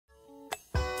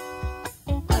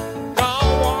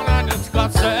I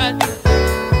said,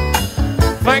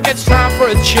 think it's time for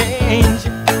a change.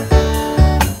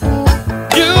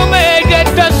 You may get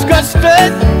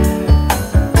disgusted,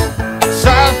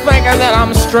 start thinking that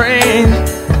I'm strange.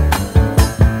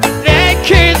 The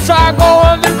kids are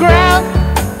going to ground,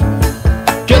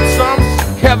 get some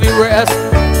heavy rest.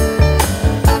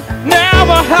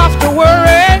 Never have to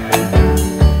worry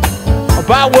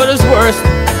about what is worst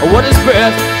or what is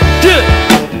best. Get it.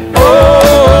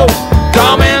 Oh,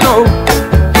 domino.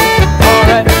 All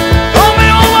right.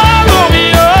 Romeo,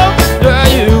 Romeo, there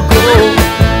you go.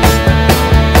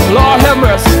 Lord have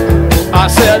mercy. I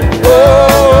said,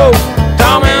 oh,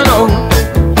 domino.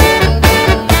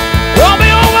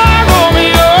 Romeo,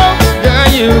 Romeo, there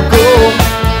you go.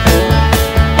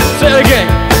 Say it again.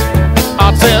 I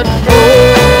said,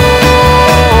 oh.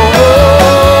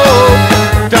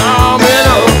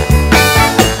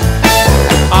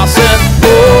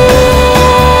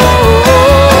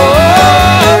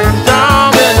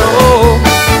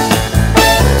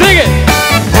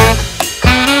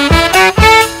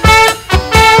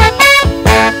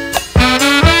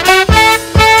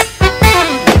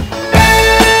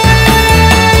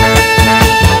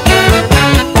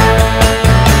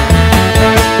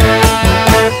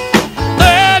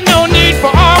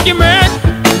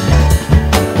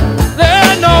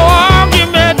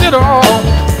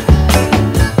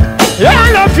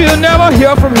 You never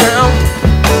hear from him,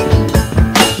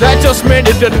 that just meant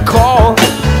he didn't call.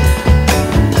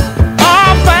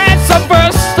 Oh, vice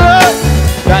versa,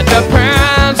 that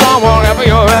depends on wherever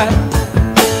you're at.